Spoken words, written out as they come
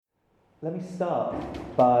Let me start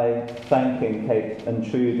by thanking Kate and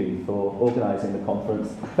Trudy for organising the conference.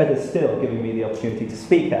 Better still, giving me the opportunity to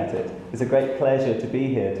speak at it. It's a great pleasure to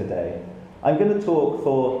be here today. I'm going to talk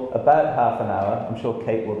for about half an hour. I'm sure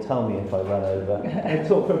Kate will tell me if I run over. I'm going to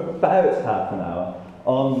talk for about half an hour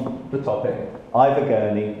on the topic, Ivor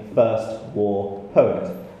Gurney, First War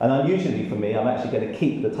Poet. And unusually for me, I'm actually going to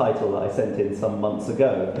keep the title that I sent in some months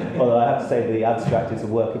ago, although I have to say the abstract is a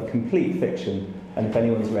work of complete fiction. And if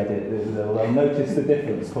anyone's read it, they'll notice the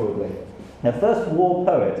difference, probably. Now, First War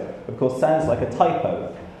Poet, of course, sounds like a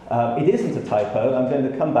typo. It isn't a typo. I'm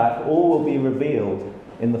going to come back. All will be revealed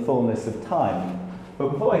in the fullness of time. But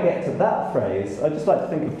before I get to that phrase, I'd just like to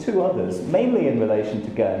think of two others, mainly in relation to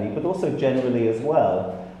Gurney, but also generally as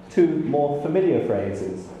well. Two more familiar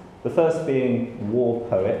phrases. The first being war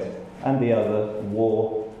poet, and the other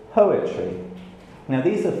war poetry. Now,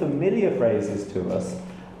 these are familiar phrases to us,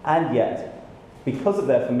 and yet, because of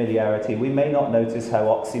their familiarity, we may not notice how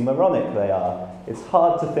oxymoronic they are. It's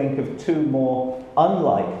hard to think of two more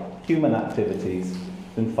unlike human activities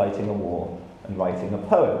than fighting a war and writing a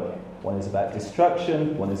poem. One is about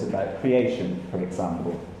destruction, one is about creation, for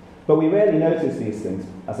example. But we rarely notice these things,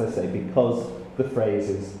 as I say, because the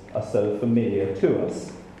phrases are so familiar to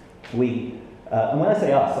us. And when I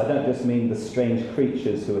say us, I don't just mean the strange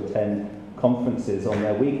creatures who attend conferences on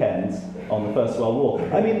their weekends on the First World War.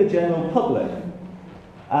 I mean the general public.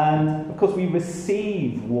 And, of course, we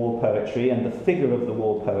receive war poetry and the figure of the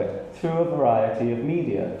war poet through a variety of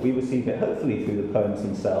media. We receive it, hopefully, through the poems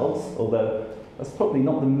themselves, although that's probably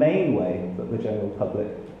not the main way that the general public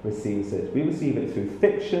receives it. We receive it through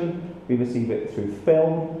fiction, we receive it through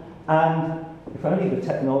film, and if only the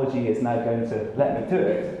technology is now going to let me do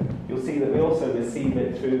it, you'll see that we also receive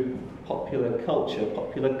it through popular culture,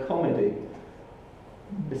 popular comedy.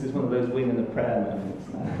 This is one of those wing and a prayer moments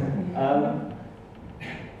now.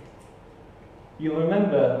 You'll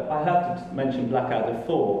remember, I have to mention Blackadder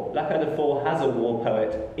 4. Blackadder 4 has a war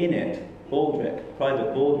poet in it, Baldrick,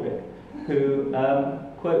 Private Baldrick, who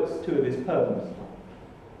quotes two of his poems.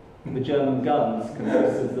 The German guns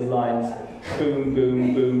consist of the lines boom,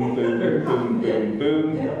 boom, boom, boom, boom, boom, boom,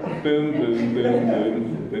 boom, boom, boom,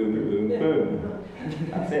 boom, boom, boom, boom.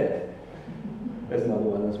 That's it. There's another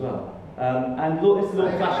one as well. And it's Lord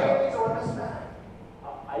Flasher.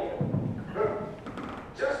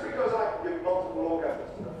 Just because I can give multiple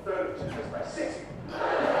orgasms to the third of just by 60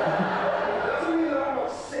 doesn't mean that I'm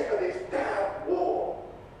not sick of this damn war.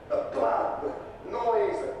 The blood, the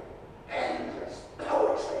noise, the endless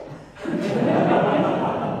poetry.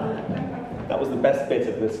 That was the best bit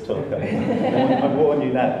of this talk. I warn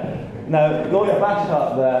you now. Now, Lord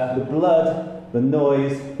Bagshot there, the blood, the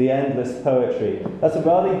noise, the endless poetry. That's a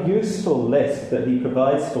rather useful list that he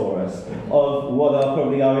provides for us of what are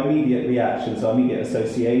probably our immediate reactions, our immediate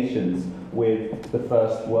associations with the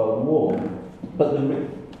First World War. But I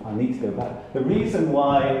need to go back. The reason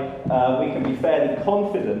why we can be fairly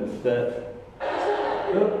confident that...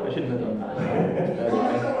 Oh, I shouldn't have done that.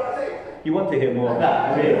 You want to hear more of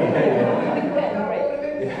that, really?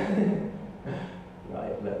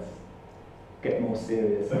 Right, let's get more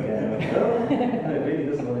serious again. No, it really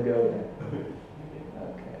doesn't want to go there.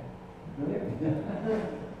 Okay.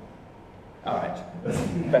 All right.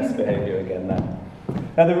 Best behaviour again now.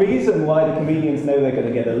 Now, the reason why the comedians know they're going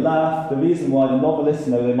to get a laugh, the reason why the novelists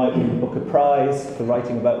know they might win the Booker Prize for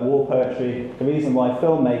writing about war poetry, the reason why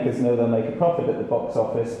filmmakers know they'll make a profit at the box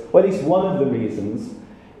office, well, at least one of the reasons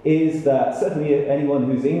is that certainly anyone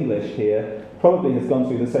who's English here probably has gone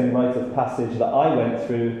through the same rite of passage that I went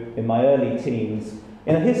through in my early teens,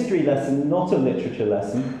 in a history lesson, not a literature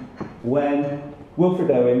lesson, when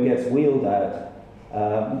Wilfred Owen gets wheeled out,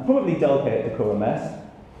 probably Dulce et Decorum Est,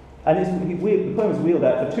 and the poem is wheeled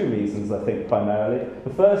out for two reasons, I think, primarily.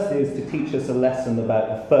 The first is to teach us a lesson about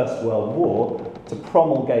the First World War, to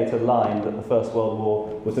promulgate a line that the First World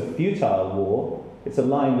War was a futile war. It's a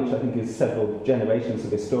line which I think is several generations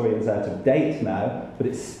of historians out of date now, but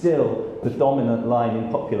it's still the dominant line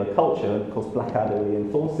in popular culture, and of course Blackadder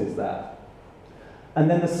reinforces that. And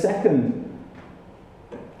then the second,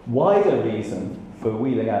 wider reason for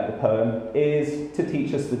wheeling out the poem is to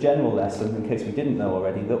teach us the general lesson, in case we didn't know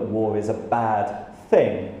already, that war is a bad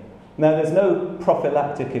thing. Now, there's no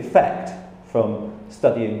prophylactic effect from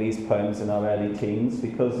studying these poems in our early teens,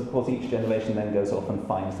 because, of course, each generation then goes off and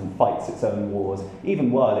finds and fights its own wars,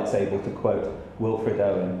 even while it's able to quote Wilfred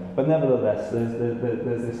Owen. But nevertheless,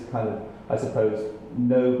 there's this kind of, I suppose,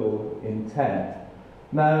 noble intent.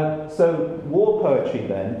 Now, so war poetry,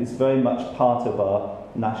 then, is very much part of our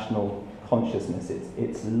national consciousness.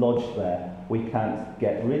 It's lodged there. We can't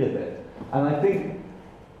get rid of it. And I think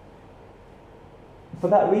for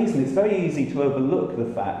that reason, it's very easy to overlook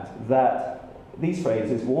the fact that these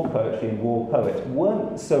phrases, war poetry and war poet,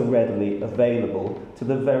 weren't so readily available to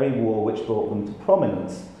the very war which brought them to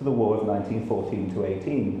prominence, to the War of 1914 to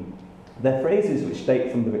 18. They're phrases which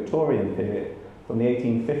date from the Victorian period, from the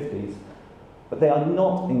 1850s, but they are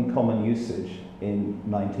not in common usage in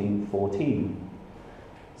 1914.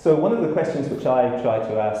 So one of the questions which I try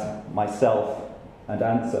to ask myself and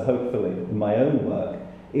answer, hopefully, in my own work,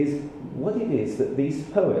 is what it is that these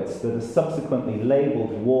poets that are subsequently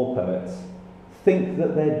labelled war poets think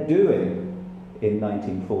that they're doing in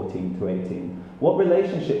 1914 to 18. What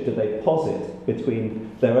relationship do they posit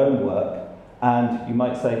between their own work and, you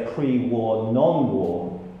might say, pre-war,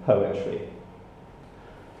 non-war poetry?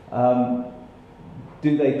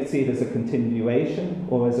 Do they see it as a continuation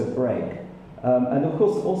or as a break? And of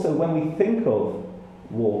course, also, when we think of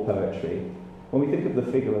war poetry, when we think of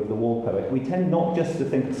the figure of the war poet, we tend not just to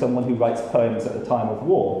think of someone who writes poems at the time of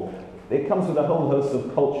war. It comes with a whole host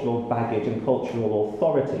of cultural baggage and cultural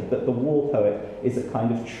authority, that the war poet is a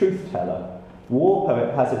kind of truth teller. War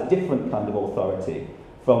poet has a different kind of authority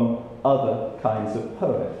from other kinds of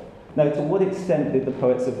poet. Now, to what extent did the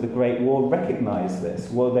poets of the Great War recognise this?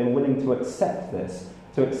 Were they willing to accept this,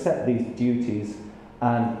 to accept these duties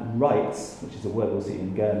and rights, which is a word we'll see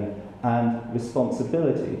in Gurney, and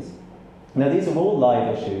responsibilities? Now, these are all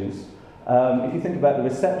live issues. If you think about the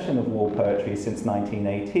reception of war poetry since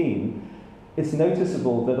 1918, it's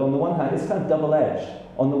noticeable that on the one hand, it's kind of double-edged.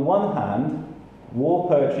 On the one hand, war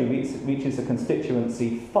poetry reaches a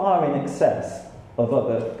constituency far in excess of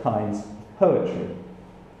other kinds of poetry.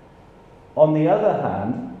 On the other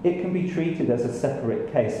hand, it can be treated as a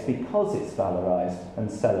separate case because it's valorised and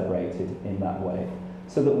celebrated in that way.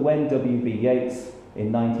 So that when W.B. Yeats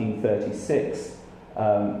in 1936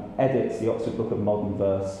 edits the Oxford Book of Modern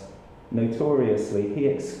Verse, notoriously, he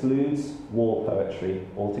excludes war poetry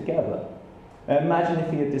altogether. Now, imagine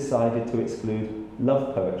if he had decided to exclude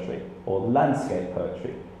love poetry or landscape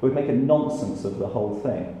poetry. It would make a nonsense of the whole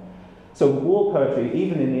thing. So war poetry,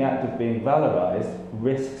 even in the act of being valorised,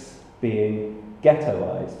 risks being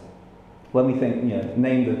ghettoised. When we think,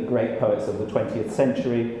 name the great poets of the 20th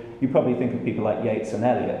century, you probably think of people like Yeats and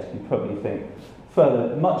Eliot. You probably think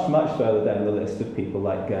much, much further down the list of people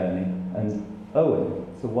like Gurney and Owen.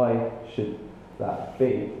 So why should that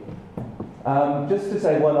be? Just to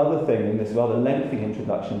say one other thing in this rather lengthy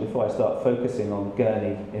introduction before I start focusing on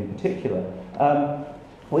Gurney in particular,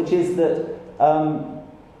 which is that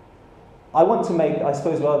I want to make, I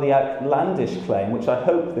suppose, rather the outlandish claim, which I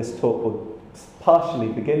hope this talk will partially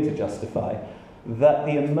begin to justify, that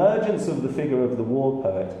the emergence of the figure of the war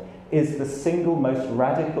poet is the single most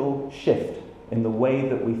radical shift in the way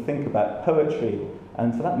that we think about poetry,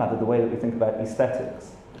 and for that matter, the way that we think about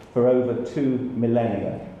aesthetics, for over 2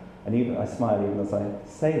 millennia. And even I smile even as I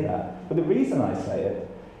say that. But the reason I say it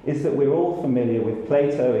is that we're all familiar with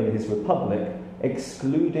Plato in his Republic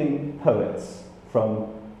excluding poets from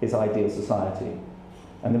his ideal society.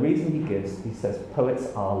 And the reason he gives, he says, poets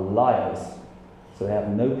are liars. So they have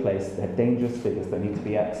no place, they're dangerous figures, they need to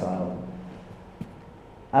be exiled.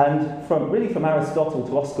 And from Aristotle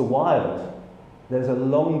to Oscar Wilde, there's a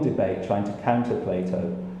long debate trying to counter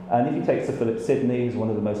Plato. And if you take Sir Philip Sidney, who's one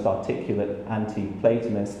of the most articulate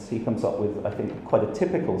anti-Platonists, he comes up with, I think, quite a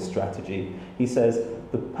typical strategy. He says,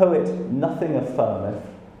 the poet nothing affirmeth,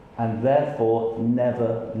 and therefore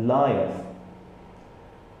never lieth.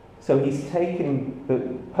 So he's taking the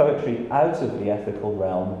poetry out of the ethical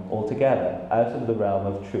realm altogether, out of the realm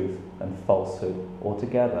of truth and falsehood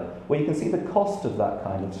altogether. Well, you can see the cost of that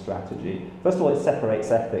kind of strategy. First of all, it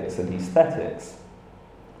separates ethics and aesthetics,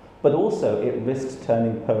 but also it risks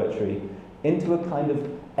turning poetry into a kind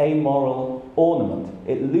of amoral ornament.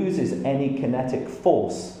 It loses any kinetic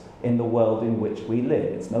force in the world in which we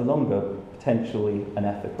live. It's no longer potentially an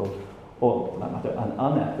ethical, or for that matter, an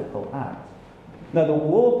unethical act. Now, the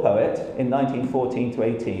war poet in 1914 to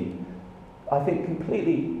 18, I think,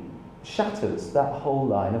 completely shatters that whole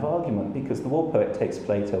line of argument, because the war poet takes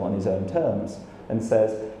Plato on his own terms and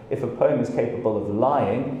says, if a poem is capable of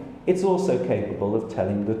lying, it's also capable of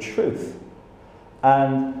telling the truth.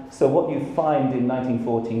 And so what you find in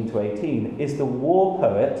 1914 to 18 is the war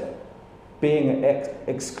poet being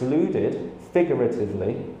excluded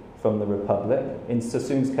figuratively from the Republic, in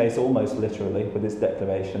Sassoon's case almost literally with his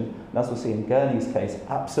declaration, and as we'll see in Gurney's case,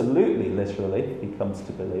 absolutely literally, he comes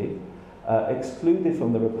to believe, excluded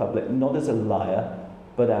from the Republic not as a liar,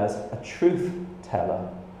 but as a truth teller.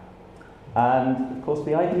 And of course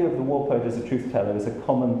the idea of the war poet as a truth teller is a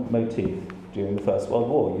common motif during the First World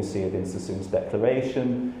War. You see it in Sassoon's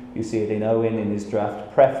declaration, you see it in Owen in his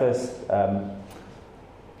draft preface.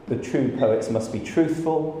 The true poets must be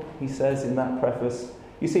truthful, he says in that preface.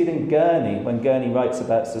 You see it in Gurney, when Gurney writes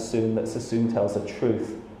about Sassoon, that Sassoon tells a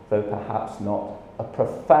truth, though perhaps not a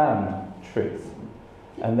profound truth.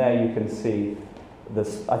 And there you can see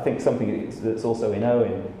this, I think something that's also in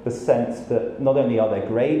Owen, the sense that not only are there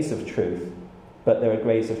grades of truth, but there are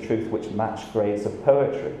grades of truth which match grades of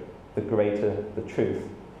poetry. The greater the truth,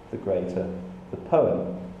 the greater the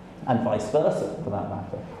poem, and vice versa, for that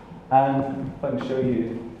matter. And if I can show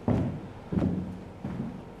you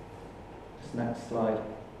this next slide.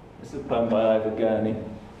 This is a poem by Ivor Gurney,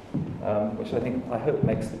 which I hope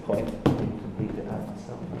makes the point. I can read it out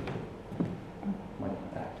myself.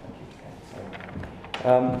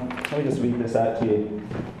 Let me just read this out to you.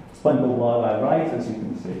 It's one called While I Write, as you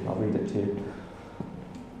can see. I'll read it to you.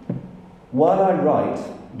 While I write,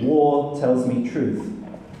 war tells me truth.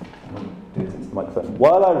 Do it into the microphone.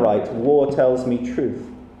 While I write, war tells me truth.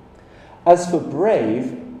 As for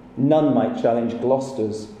brave, none might challenge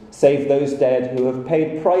Gloucesters, save those dead who have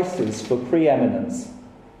paid prices for preeminence,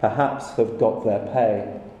 perhaps have got their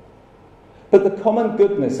pay. But the common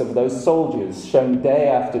goodness of those soldiers, shown day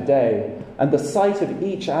after day, and the sight of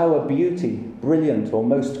each hour beauty, brilliant or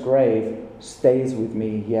most grave, stays with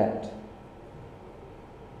me yet.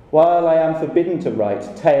 While I am forbidden to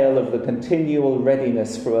write tale of the continual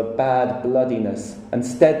readiness for a bad bloodiness and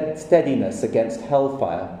steadiness against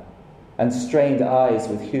hellfire, and strained eyes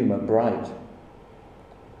with humour bright.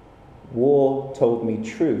 War told me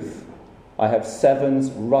truth. I have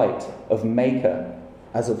Seven's right of maker,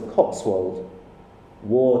 as of Cotswold.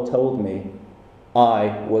 War told me I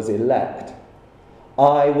was elect.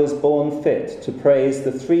 I was born fit to praise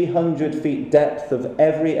the 300 feet depth of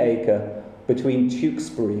every acre between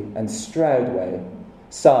Tewkesbury and Stroudway,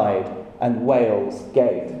 Side and Wales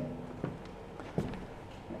Gate.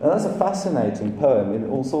 Now, that's a fascinating poem in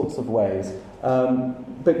all sorts of ways,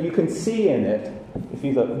 but you can see in it, if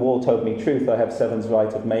you look, War told me truth, I have Seven's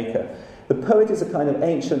right of maker. The poet is a kind of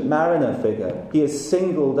ancient mariner figure. He is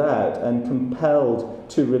singled out and compelled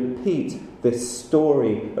to repeat this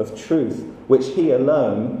story of truth, which he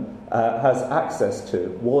alone has access to.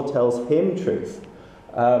 War tells him truth.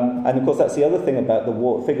 And of course, that's the other thing about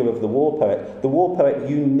the figure of the war poet. The war poet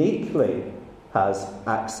uniquely has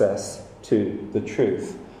access to the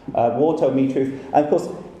truth. War told me truth. And of course,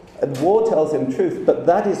 war tells him truth, but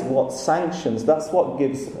that is what sanctions, that's what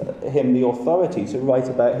gives him the authority to write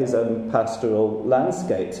about his own pastoral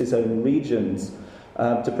landscapes, his own regions,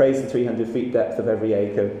 to praise the 300 feet depth of every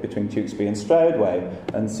acre between Tewkesbury and Stroudway,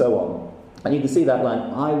 and so on. And you can see that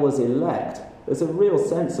line, I was elect. There's a real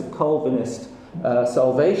sense of Calvinist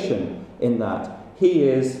salvation in that. He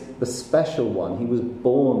is the special one. He was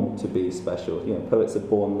born to be special. You know, poets are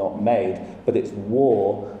born, not made, but it's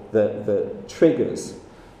war that triggers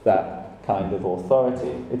that kind of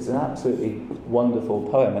authority. It's an absolutely wonderful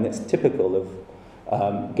poem, and it's typical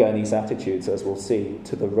of Gurney's attitudes, as we'll see,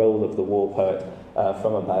 to the role of the war poet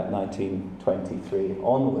from about 1923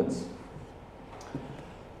 onwards.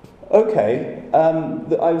 Okay,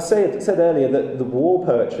 I said earlier that the war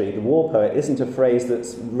poet isn't a phrase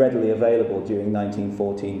that's readily available during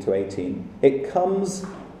 1914 to 18. It comes,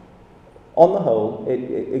 on the whole,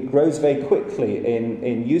 it grows very quickly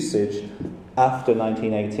in usage after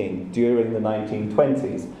 1918, during the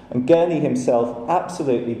 1920s. And Gurney himself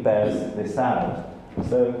absolutely bears this out.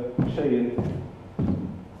 So I'll show you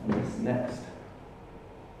this next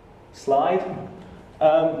slide.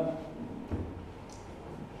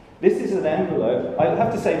 This is an envelope. I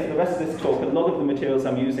have to say, for the rest of this talk, a lot of the materials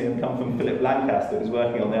I'm using have come from Philip Lancaster, who's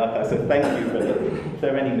working on the archive, so thank you, Philip. If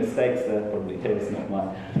there are any mistakes there, probably his, not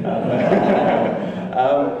mine.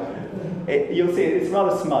 You'll see it's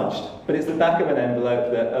rather smudged, but it's the back of an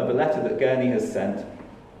envelope of a letter that Gurney has sent,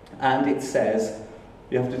 and it says,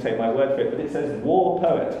 you have to take my word for it, but it says War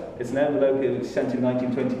Poet. It's an envelope that was sent in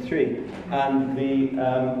 1923, and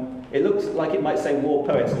it looks like it might say War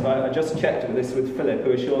Poet. So I just checked this with Philip,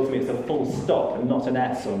 who assures me it's a full stop and not an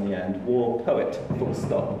S on the end. War Poet, full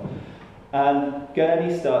stop. And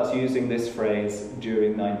Gurney starts using this phrase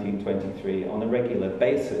during 1923 on a regular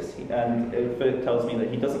basis. And Philip tells me that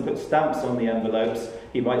he doesn't put stamps on the envelopes,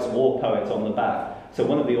 he writes War Poet on the back. So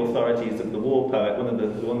one of the authorities of the war poet, one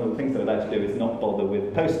of the things they're allowed to do is not bother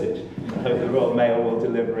with postage. I hope the Royal Mail will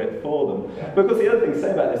deliver it for them. Because the other thing to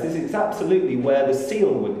say about this is it's absolutely where the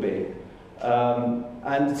seal would be.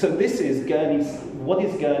 And so this is Gurney's, what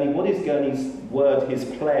is Gurney's word, his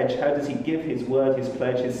pledge? How does he give his word, his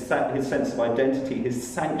pledge, his sense of identity, his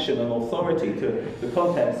sanction and authority to the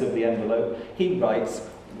contents of the envelope? He writes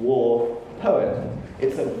War Poet.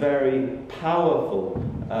 It's a very powerful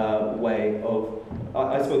way of,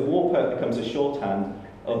 I suppose War Poet becomes a shorthand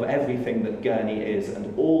of everything that Gurney is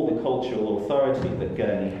and all the cultural authority that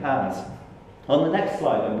Gurney has. On the next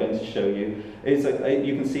slide I'm going to show you is,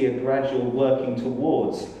 you can see a gradual working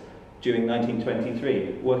towards, during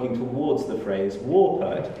 1923, working towards the phrase war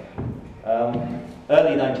poet.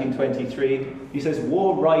 Early 1923, he says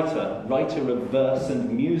war writer, writer of verse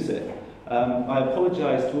and music. I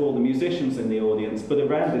apologise to all the musicians in the audience, but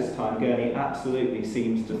around this time Gurney absolutely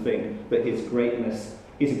seems to think that his greatness,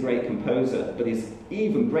 he's a great composer, but his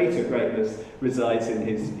even greater greatness resides in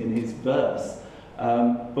his verse.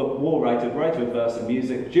 But war writer, writer of verse and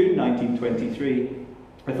music, June 1923,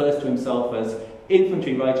 refers to himself as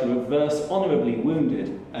infantry writer of verse honourably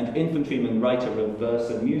wounded and infantryman writer of verse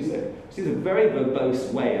and music. This is a very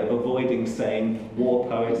verbose way of avoiding saying war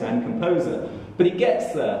poet and composer. But he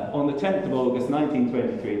gets there on the 10th of August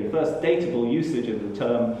 1923, the first datable usage of the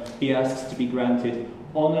term. He asks to be granted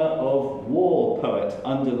honour of war poet,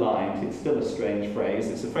 underlined. It's still a strange phrase.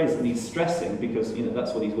 It's a phrase that needs stressing because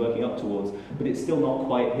that's what he's working up towards, but it's still not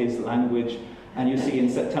quite his language. And you see in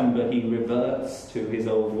September he reverts to his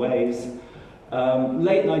old ways.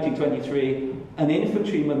 Late 1923, an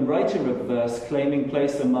infantryman writer of verse claiming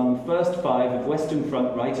place among first 5 of Western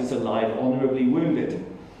Front writers alive honourably wounded.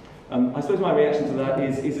 I suppose my reaction to that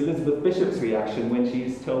is Elizabeth Bishop's reaction when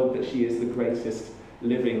she's told that she is the greatest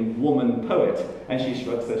living woman poet, and she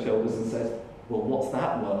shrugs her shoulders and says, well, what's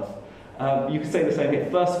that worth? You could say the same here,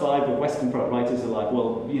 first 5 of Western Front writers alive,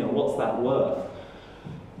 well, what's that worth?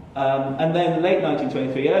 And then late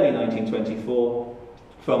 1923, early 1924,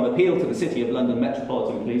 from Appeal to the City of London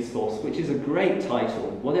Metropolitan Police Force, which is a great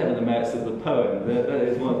title, whatever the merits of the poem, that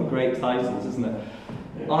is one of the great titles, isn't it?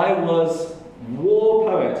 I was war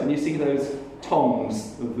poet, and you see those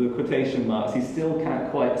tongs of the quotation marks, he still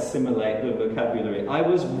can't quite assimilate the vocabulary. I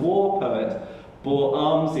was war poet, bore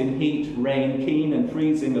arms in heat, rain, keen and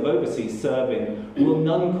freezing of overseas serving. Will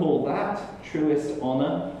none call that truest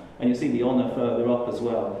honour? And you see the honour further up as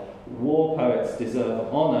well. War poets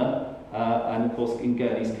deserve honour, and of course in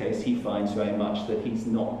Gurney's case he finds very much that he's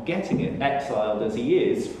not getting it, exiled as he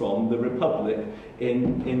is from the Republic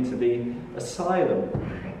into the asylum.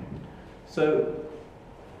 So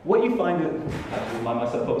what you find, I have to remind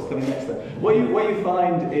myself what was coming next there. What you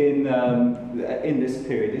find in this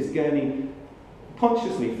period is Gurney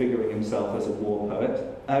consciously figuring himself as a war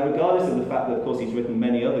poet, regardless of the fact that, of course, he's written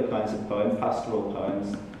many other kinds of poems, pastoral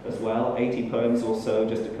poems as well. 80 poems or so,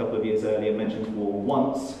 just a couple of years earlier, mentions war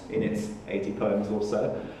once in its 80 poems or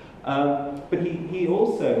so. But he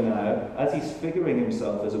also now, as he's figuring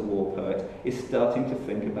himself as a war poet, is starting to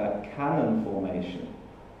think about canon formation.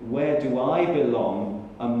 Where do I belong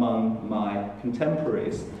among my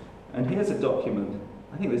contemporaries? And here's a document.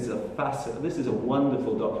 I think this is a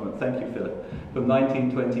wonderful document. Thank you, Philip, from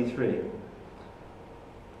 1923.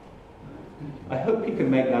 I hope you can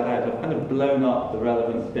make that out. I've kind of blown up the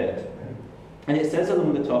relevant bit. And it says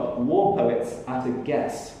along the top, war poets at a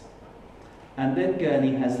guess. And then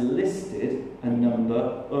Gurney has listed a number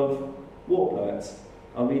of war poets.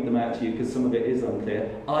 I'll read them out to you because some of it is unclear.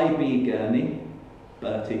 I.B. Gurney,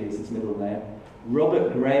 Bertie is his middle name,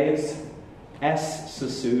 Robert Graves, S.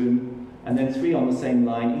 Sassoon, and then 3 on the same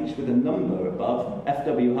line, each with a number above.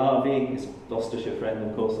 F.W. Harvey, his Gloucestershire friend,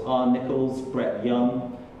 of course, R. Nichols, Brett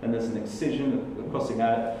Young, and there's an excision crossing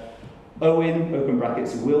out. Owen, open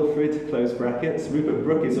brackets, Wilfrid, close brackets. Rupert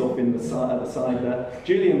Brooke is off at the side there.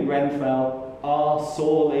 Julian Grenfell, R.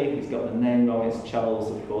 Sawley, he's got the name wrong, it's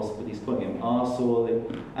Charles, of course, but he's calling him R. Sawley.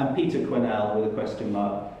 And Peter Quinnell with a question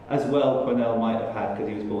mark. As well, Quinnell might have had because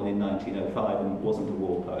he was born in 1905 and wasn't a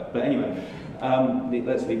war poet. But anyway,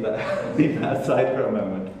 let's leave that aside for a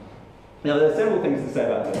moment. Now, there are several things to say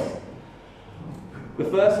about this. The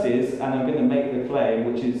first is, and I'm going to make the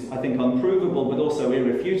claim, which is, I think, unprovable but also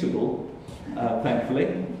irrefutable,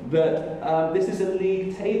 thankfully, that this is a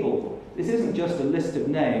league table. This isn't just a list of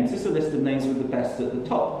names, this is a list of names with the best at the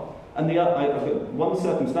top. And I've got one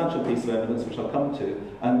circumstantial piece of evidence, which I'll come to,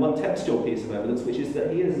 and one textual piece of evidence, which is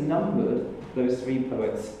that he has numbered those 3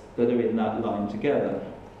 poets that are in that line together.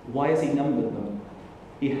 Why has he numbered them?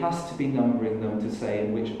 He has to be numbering them to say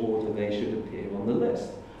in which order they should appear on the list.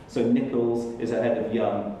 So Nichols is ahead of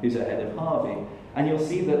Young, who's ahead of Harvey. And you'll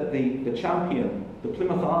see that the champion, the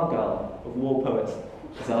Plymouth Argyle of war poets,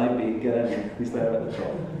 is I.B. Gurney, who's there at the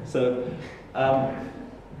top. So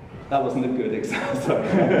that wasn't a good example, sorry.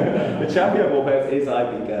 The champion of war poets is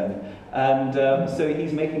I.B. Gurney. And so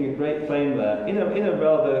he's making a great claim there. In a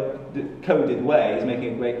rather coded way, he's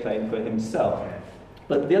making a great claim for himself.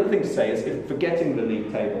 But the other thing to say is, forgetting the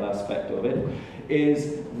league table aspect of it,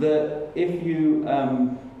 is that if you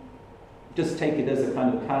just take it as a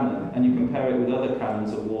kind of canon, and you compare it with other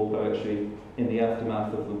canons of war poetry in the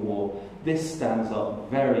aftermath of the war, this stands up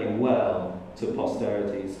very well to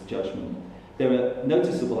posterity's judgment. There are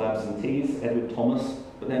noticeable absentees, Edward Thomas,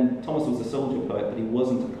 but then Thomas was a soldier poet, but he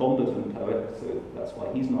wasn't a combatant poet, so that's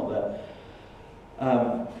why he's not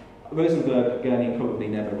there. Rosenberg, Gurney probably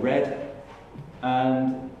never read,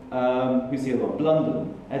 and who's the other one?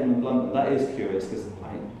 Blunden, Edmund Blunden. That is curious because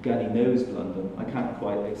Gurney knows Blunden. I can't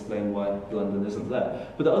quite explain why Blunden isn't there.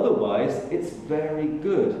 But otherwise, it's very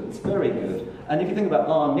good. It's very good. And if you think about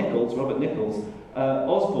R. Nichols, Robert Nichols,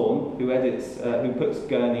 Osborne, who puts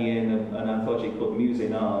Gurney in an anthology called Muse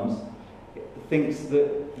in Arms, thinks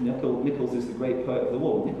that Nichols is the great poet of the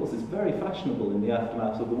war. Nichols is very fashionable in the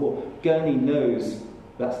aftermath of the war. Gurney knows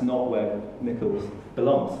that's not where Nichols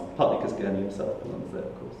belongs, partly because Gurney himself belongs there,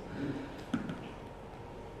 of course.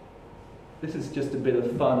 This is just a bit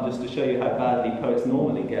of fun, just to show you how badly poets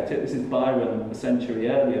normally get it. This is Byron a century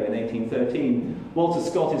earlier in 1813. Walter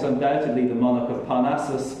Scott is undoubtedly the monarch of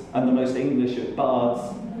Parnassus and the most English of bards.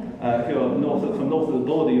 If you're from north of the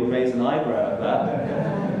border, you'll raise an eyebrow at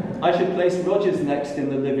that. I should place Rogers next in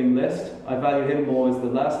the living list. I value him more as the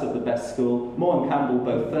last of the best school. Moore and Campbell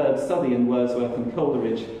both third, Southey and Wordsworth and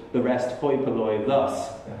Coleridge, the rest hoi polloi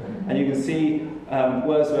thus. And you can see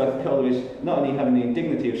Wordsworth, Coleridge not only having the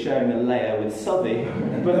indignity of sharing a layer with Southey,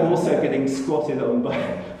 but also getting squatted on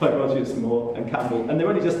by Rogers, Moore and Campbell. And they're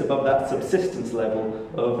only just above that subsistence level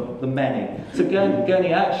of the many. So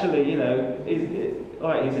Gurney actually, all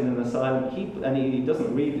right, he's in an asylum, and he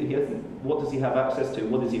doesn't read, what does he have access to?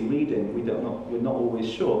 What is he reading? We're not always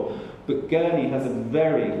sure. But Gurney has a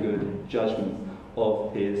very good judgment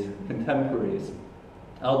of his contemporaries.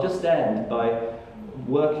 I'll just end by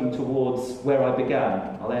working towards where I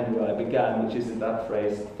began. I'll end where I began, which is in that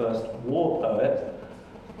phrase, first war poet,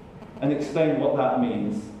 and explain what that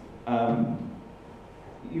means.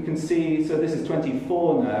 You can see, so this is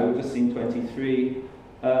 24 now, we've just seen 23.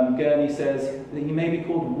 Gurney says that he may be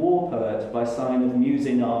called war poet by sign of Muse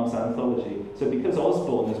in Arms anthology. So because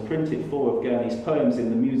Osborne has printed 4 of Gurney's poems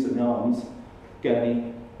in the Muse in Arms,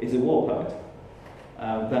 Gurney is a war poet.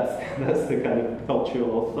 That's the kind of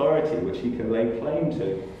cultural authority which he can lay claim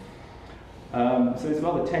to. So it's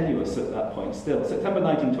rather tenuous at that point still. September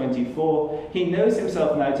 1924, he knows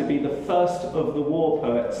himself now to be the first of the war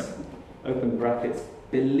poets, open brackets,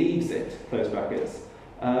 believes it, close brackets.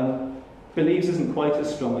 Believes isn't quite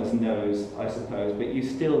as strong as knows, I suppose, but you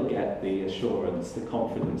still get the assurance, the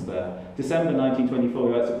confidence there. December 1924,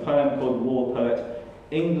 he writes a poem called War Poet.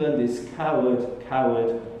 England is coward,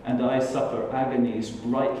 coward, and I suffer agonies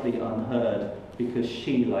rightly unheard, because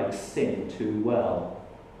she likes sin too well.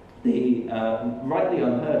 The rightly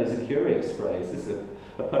unheard is a curious phrase. It's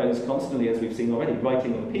a poet who's constantly, as we've seen already,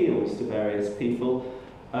 writing appeals to various people,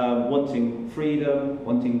 wanting freedom,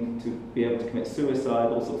 wanting to be able to commit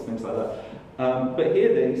suicide, all sorts of things like that. But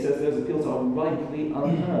here then he says those appeals are rightly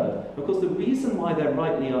unheard. Of course, the reason why they're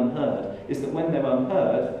rightly unheard is that when they're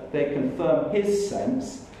unheard, they confirm his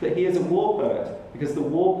sense that he is a war poet, because the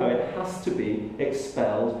war poet has to be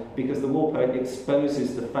expelled, because the war poet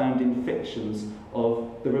exposes the founding fictions of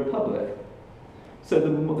the Republic. So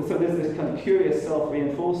there's this kind of curious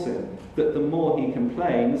self-reinforcing that the more he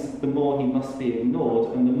complains, the more he must be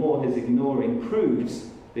ignored, and the more his ignoring proves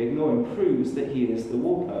that he is the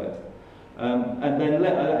war poet. And then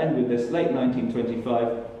I'll end with this. Late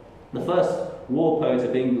 1925, the first war poet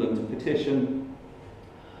of England petition.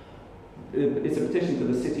 It's a petition to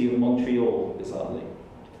the city of Montreal, bizarrely.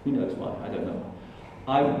 Who knows why? I don't know.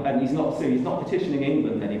 And he's not petitioning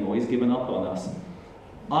England anymore. He's given up on us.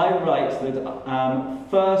 I write that I am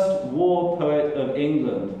first war poet of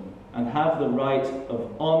England, and have the right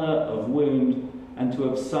of honour, of wound, and to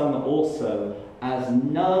have sung also, as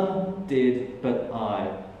none did but I.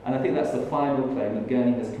 And I think that's the final claim, that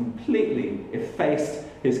Gurney has completely effaced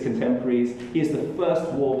his contemporaries. He is the first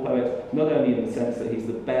war poet, not only in the sense that he's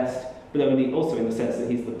the best, but also in the sense that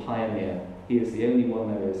he's the pioneer. He is the only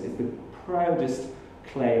one there is. It's the proudest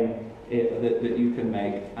claim that you can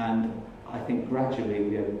make, and I think gradually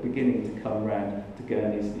we are beginning to come round to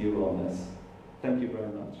Gurney's view on this. Thank you very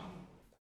much.